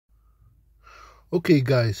Okay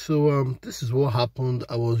guys, so this is what happened.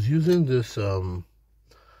 I was using this tire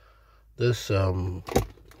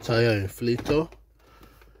inflator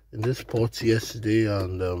in this port yesterday,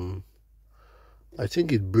 and I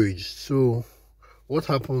think it bridged. So what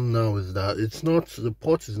happened now is that the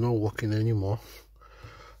port is not working anymore.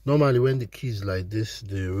 Normally when the key is like this,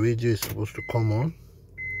 the radio is supposed to come on.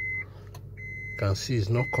 You can see it's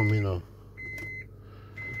not coming on.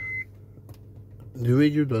 The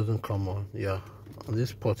radio doesn't come on, yeah, and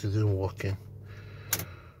this port isn't working.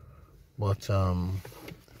 But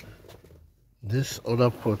this other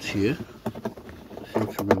port here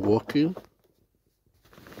seems to be working.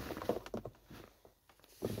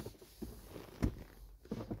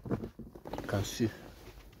 You can see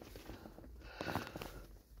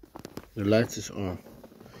the light is on,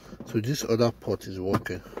 so this other port is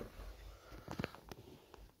working.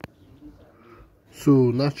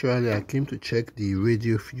 So naturally I came to check the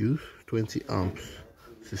radio fuse, 20 amps,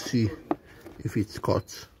 to see if it's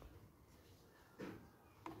cut.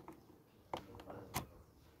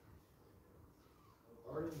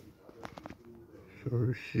 So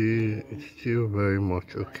you see it's still very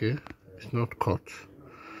much okay. It's not cut.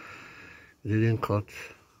 It didn't cut.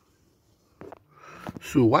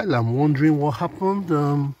 So while I'm wondering what happened,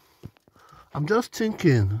 I'm just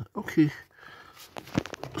thinking, okay,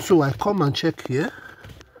 so I come and check here.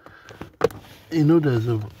 You know, there's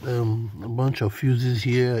a bunch of fuses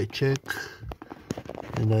here. I check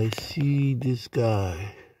and I see this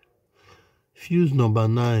guy, fuse number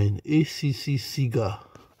 9, ACC Cigar.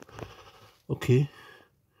 Okay,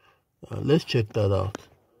 let's check that out.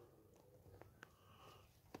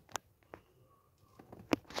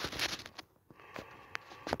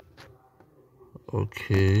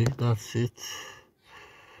 Okay, that's it.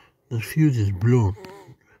 The fuse is blown.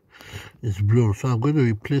 It's blown, so I'm going to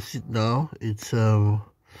replace it now. It's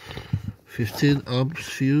 15 amps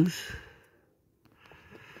fuse.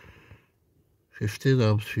 15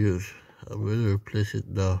 amps fuse. I'm going to replace it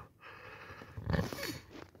now.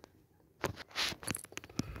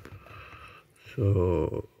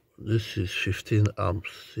 So this is 15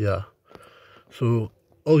 amps, yeah. So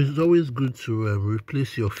it's always good to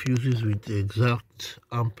replace your fuses with the exact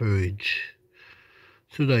amperage,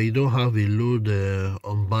 so that you don't have a load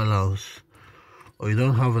unbalance, or you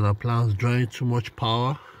don't have an appliance drawing too much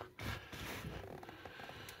power.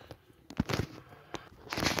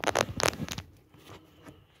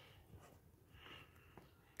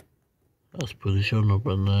 That's position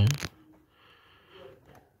number 9.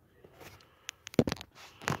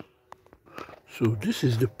 So this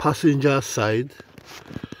is the passenger side.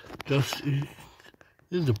 This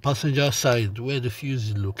is the passenger side where the fuse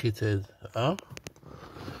is located.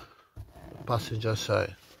 Passenger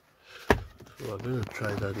side. So I'm going to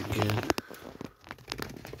try that again.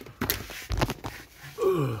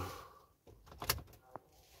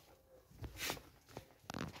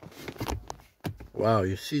 Wow,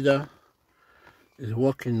 you see that? It's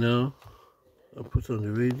working now. I'll put on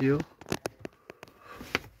the radio.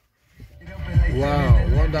 Wow,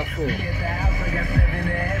 wonderful.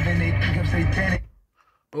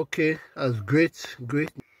 Okay, that's great.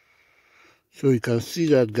 So you can see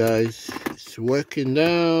that, guys, it's working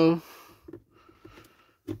now.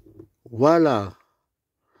 Voila.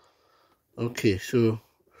 Okay, so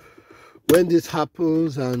when this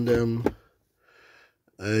happens and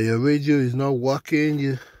your radio is not working,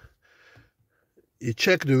 you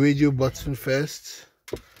check the radio button first.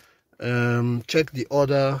 Check the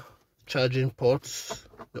other charging ports,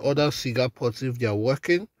 the other cigar ports, if they are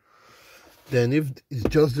working. Then if it's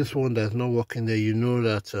just this one that's not working, then you know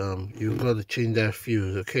that you've got to change that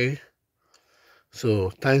fuse. Okay, so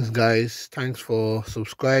thanks guys, thanks for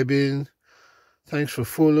subscribing, thanks for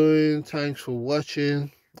following, thanks for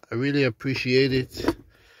watching. I really appreciate it.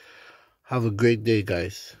 Have a great day,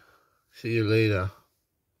 guys. See you later.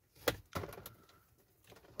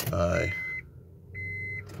 Bye.